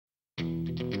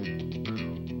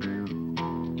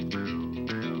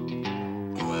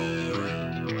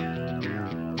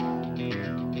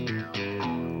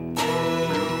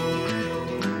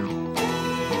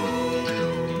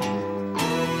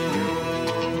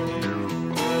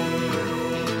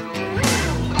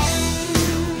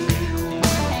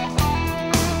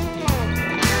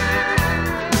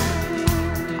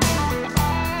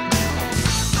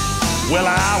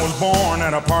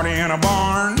at a party in a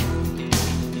barn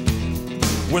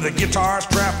with a guitar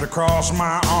strapped across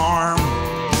my arm.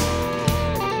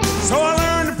 So I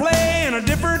learned to play in a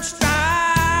different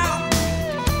style.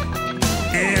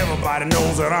 Everybody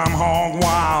knows that I'm hog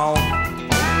wild.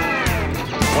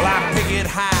 Well, I pick it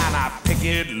high and I pick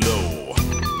it low.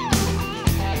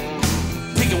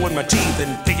 Pick it with my teeth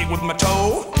and pick it with my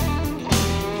toe.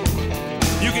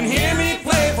 You can hear me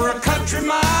play for a country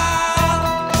mile.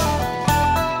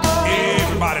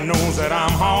 Everybody knows that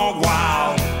I'm hog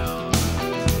wild.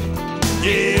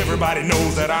 Yeah, everybody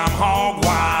knows that I'm hog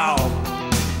wild.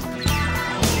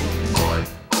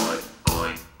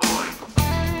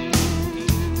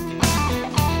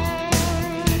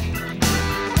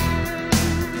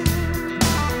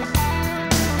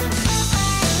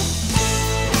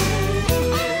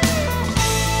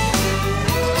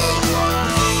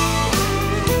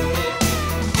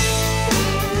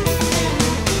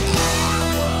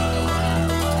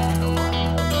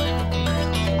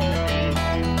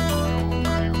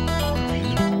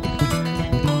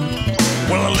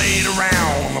 Well, I laid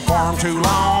around on the farm too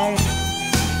long.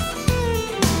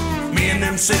 Me and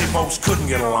them city folks couldn't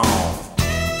get along.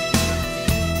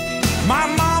 My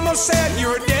mama said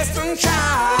you're a destined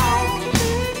child.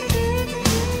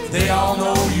 They all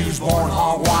know you was born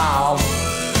hog wild.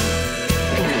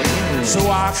 So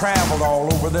I traveled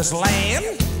all over this land,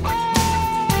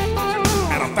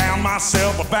 and I found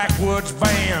myself a backwoods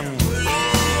band.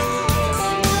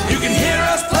 You can hear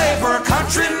us play for a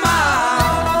country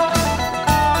mile.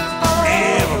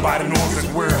 Everybody knows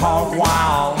that we're hog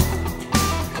wild.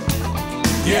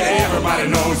 Yeah, everybody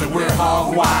knows that we're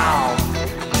hog wild.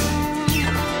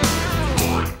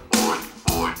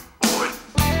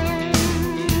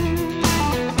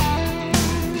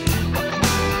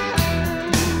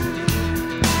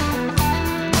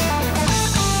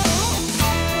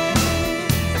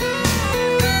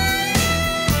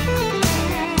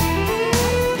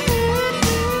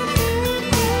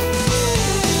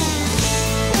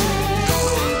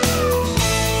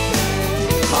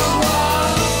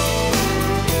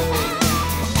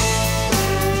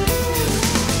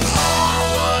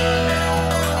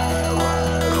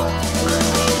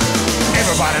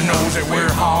 Everybody knows that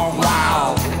we're hog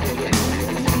wild.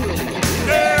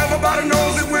 Everybody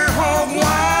knows that we're hog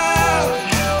wild.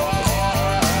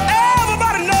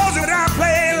 Everybody knows that I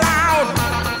play loud.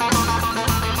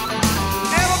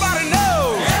 Everybody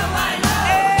knows.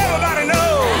 Everybody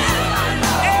knows.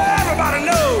 Everybody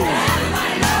knows.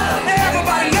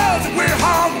 Everybody knows that we're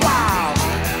hog wild.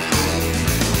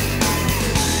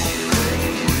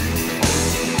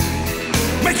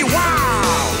 Make it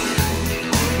wild.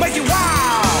 Make it wild.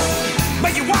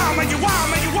 Make you wild, make you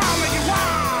wild, make you